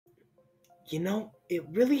It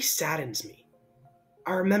really saddens me.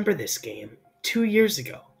 I remember this game 2 years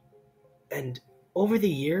ago, and over the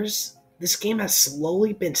years, this game has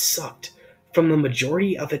slowly been sucked from the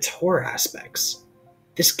majority of its horror aspects.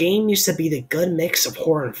 This game used to be the good mix of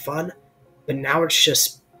horror and fun, but now it's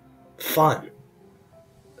just fun.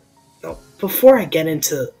 Now, before I get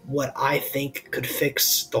into what I think could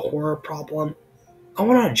fix the horror problem, I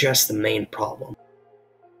want to address the main problem.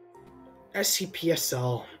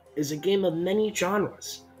 SCPSL is a game of many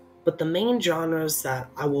genres, but the main genres that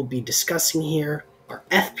I will be discussing here are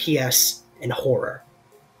FPS and horror.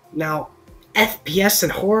 Now, FPS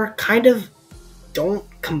and horror kind of don't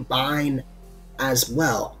combine as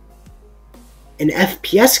well. In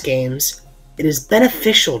FPS games, it is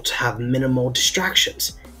beneficial to have minimal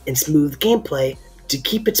distractions and smooth gameplay to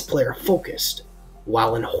keep its player focused,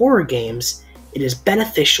 while in horror games, it is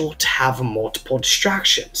beneficial to have multiple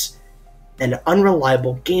distractions and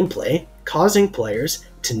unreliable gameplay, causing players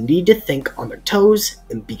to need to think on their toes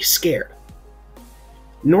and be scared.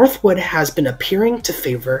 Northwood has been appearing to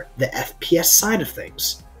favor the FPS side of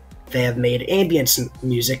things. They have made ambience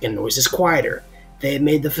music and noises quieter. They have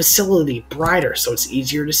made the facility brighter so it's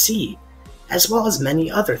easier to see, as well as many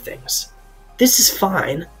other things. This is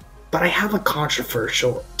fine, but I have a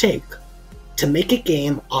controversial take. To make a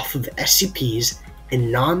game off of SCPs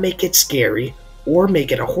and not make it scary or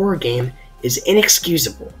make it a horror game is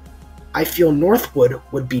inexcusable. I feel Northwood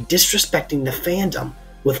would be disrespecting the fandom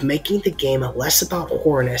with making the game less about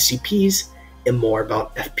horror and SCPs and more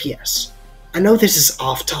about FPS. I know this is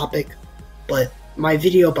off topic, but my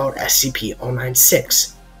video about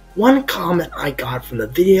SCP-096, one comment I got from the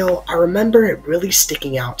video, I remember it really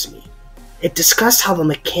sticking out to me. It discussed how the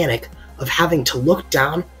mechanic of having to look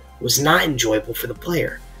down was not enjoyable for the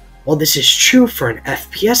player. While this is true for an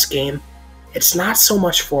FPS game, it's not so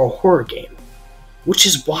much for a horror game, which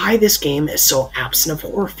is why this game is so absent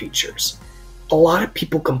of horror features. A lot of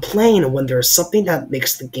people complain when there is something that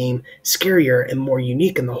makes the game scarier and more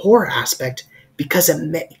unique in the horror aspect because it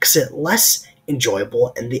makes it less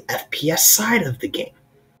enjoyable in the FPS side of the game.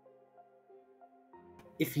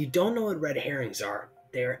 If you don't know what red herrings are,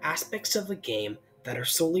 they are aspects of a game that are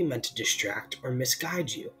solely meant to distract or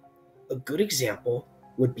misguide you. A good example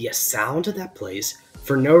would be a sound that plays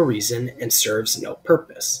for no reason and serves no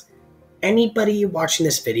purpose. Anybody watching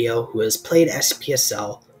this video who has played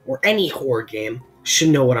SPSL or any horror game should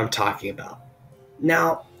know what I'm talking about.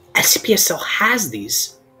 Now, SPSL has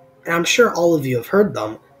these, and I'm sure all of you have heard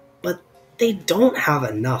them, but they don't have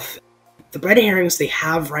enough. The red herrings they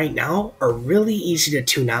have right now are really easy to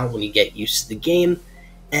tune out when you get used to the game,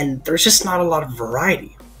 and there's just not a lot of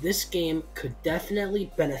variety. This game could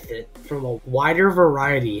definitely benefit from a wider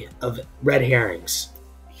variety of red herrings.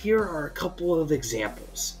 Here are a couple of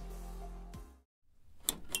examples.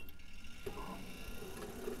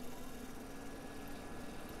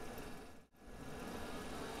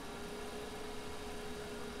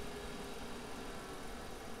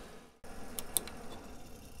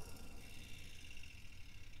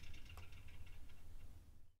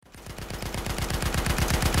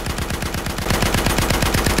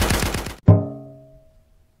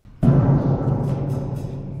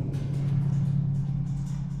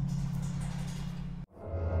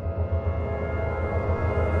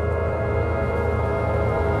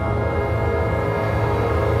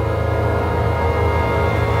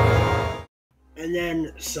 And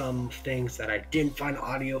then some things that I didn't find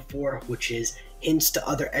audio for, which is hints to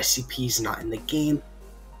other SCPs not in the game.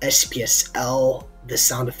 SPSL, the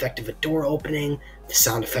sound effect of a door opening, the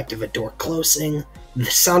sound effect of a door closing, the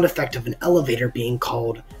sound effect of an elevator being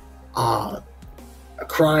called,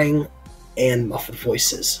 crying, and muffled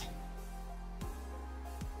voices.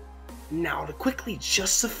 Now, to quickly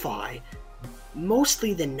justify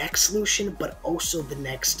mostly the next solution, but also the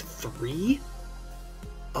next three,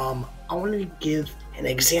 I wanted to give an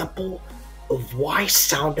example of why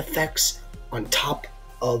sound effects on top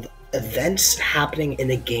of events happening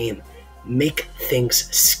in a game make things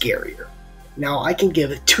scarier. Now, I can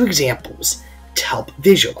give 2 examples to help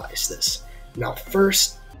visualize this. Now,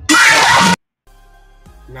 first,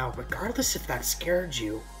 regardless if that scared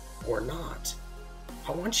you or not,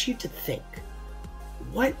 I want you to think,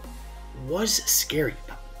 what was scary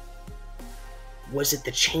about it? Was it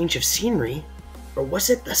the change of scenery? Or was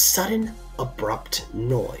it the sudden, abrupt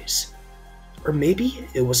noise? Or maybe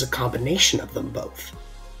it was a combination of them both.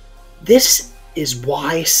 This is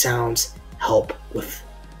why sounds help with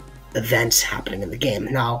events happening in the game.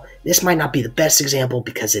 Now, this might not be the best example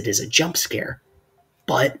because it is a jump scare,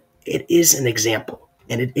 but it is an example,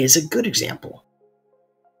 and it is a good example.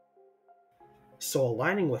 So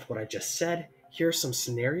aligning with what I just said, Here are some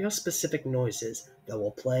scenario-specific noises that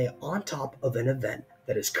will play on top of an event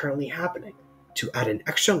that is currently happening to add an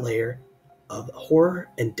extra layer of horror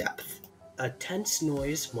and depth. A tense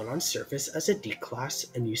noise when on surface as a D-class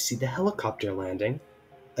and you see the helicopter landing.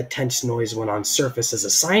 A tense noise when on surface as a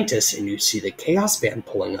scientist and you see the chaos van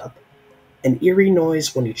pulling up. An eerie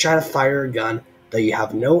noise when you try to fire a gun that you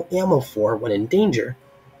have no ammo for when in danger.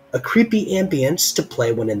 A creepy ambience to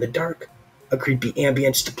play when in the dark. A creepy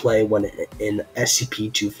ambience to play when in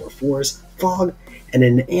SCP-244's fog. And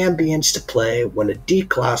an ambience to play when a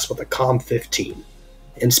D-class with a COM-15.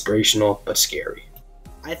 Inspirational but scary.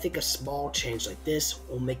 I think a small change like this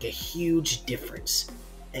will make a huge difference,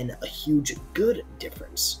 and a huge good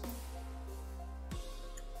difference.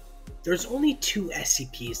 There's only 2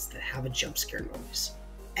 SCPs that have a jump scare noise,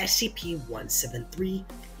 SCP-173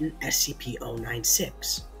 and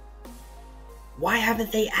SCP-096. Why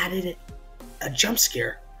haven't they added a jump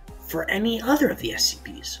scare for any other of the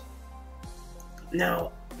SCPs?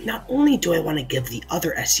 Now, not only do I want to give the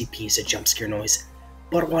other SCPs a jump scare noise,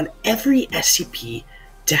 but I want every SCP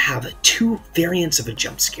to have 2 variants of a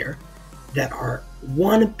jump scare that are,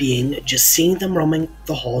 1 being just seeing them roaming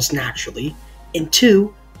the halls naturally, and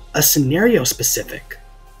 2, a scenario-specific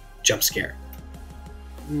jump scare.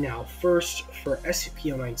 Now, first, for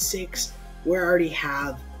SCP-096, we already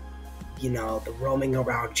have, the roaming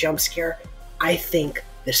around jump scare. I think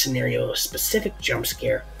the scenario-specific jump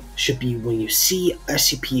scare should be when you see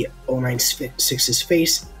SCP-096's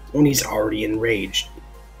face when he's already enraged.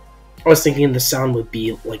 I was thinking the sound would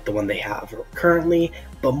be like the one they have currently,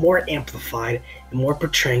 but more amplified and more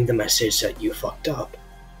portraying the message that you fucked up.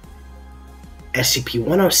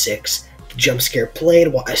 SCP-106, the jump scare played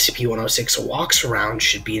while SCP-106 walks around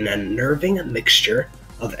should be an unnerving mixture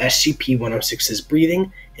of SCP-106's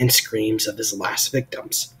breathing and screams of his last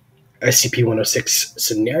victims. SCP-106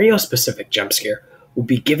 scenario-specific jump scare will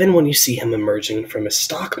be given when you see him emerging from his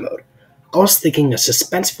stock mode. I was thinking a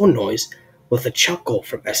suspenseful noise with a chuckle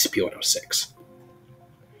from SCP-106.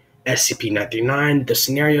 SCP-939, the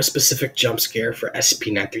scenario-specific jump scare for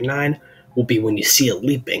SCP-939 will be when you see it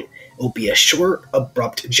leaping. It will be a short,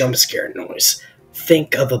 abrupt jump scare noise.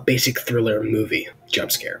 Think of a basic thriller movie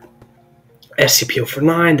jump scare.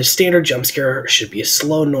 SCP-049, the standard jump scare should be a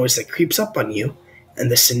slow noise that creeps up on you,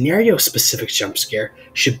 and the scenario-specific jump scare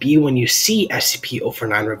should be when you see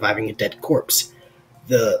SCP-049 reviving a dead corpse.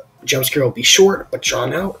 The jump scare will be short but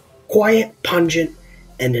drawn out, quiet, pungent,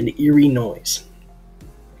 and an eerie noise.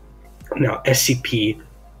 Now,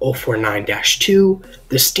 SCP-049-2,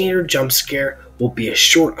 the standard jump scare will be a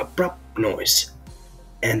short, abrupt noise,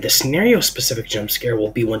 and the scenario-specific jump scare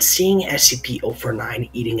will be when seeing SCP-049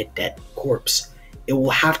 eating a dead corpse. It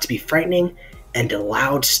will have to be frightening and a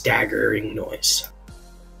loud, staggering noise.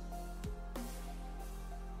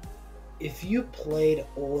 If you played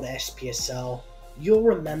old SPSL, you'll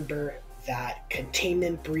remember that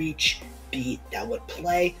containment breach beat that would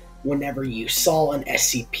play whenever you saw an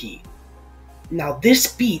SCP. Now,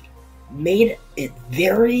 this beat made it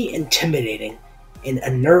very intimidating and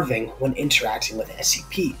unnerving when interacting with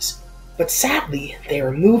SCPs, but sadly, they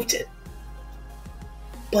removed it.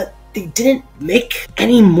 But they didn't make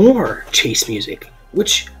any more chase music,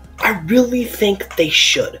 which I really think they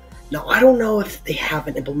should. Now, I don't know if they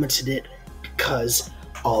haven't implemented it because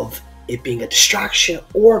of it being a distraction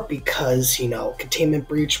or because, containment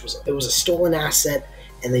breach was a stolen asset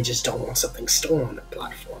and they just don't want something stolen on their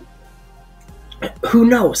platform. Who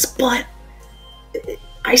knows? But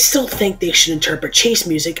I still think they should interpret chase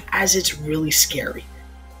music as it's really scary.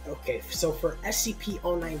 Okay, so for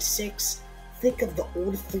SCP-096, think of the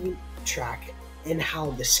old theme track and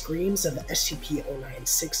how the screams of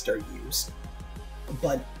SCP-096 are used.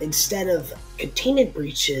 But instead of containment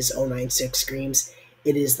breach's 096 screams,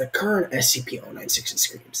 it is the current SCP-096's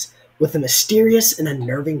screams, with a mysterious and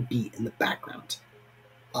unnerving beat in the background.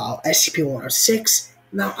 SCP-106,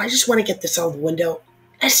 now I just want to get this out of the window.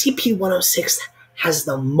 SCP-106 has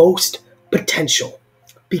the most potential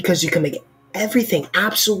because you can make everything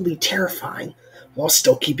absolutely terrifying while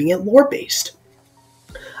still keeping it lore-based.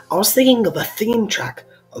 I was thinking of a theme track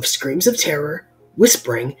of screams of terror,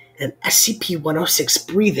 whispering, and SCP-106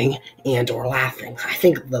 breathing and or laughing. I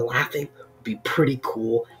think the laughing would be pretty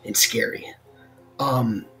cool and scary.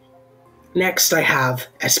 Next I have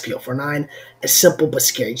SCP-049, a simple but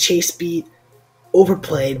scary chase beat,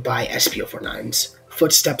 overplayed by SCP-049's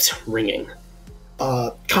footsteps ringing.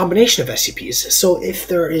 Combination of SCPs. So if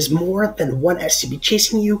there is more than one SCP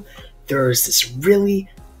chasing you, there's this really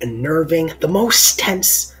unnerving, the most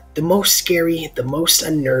tense, the most scary, the most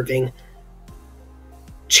unnerving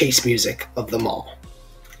chase music of them all.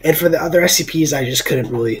 And for the other SCPs, I just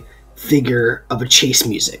couldn't really figure of a chase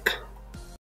music.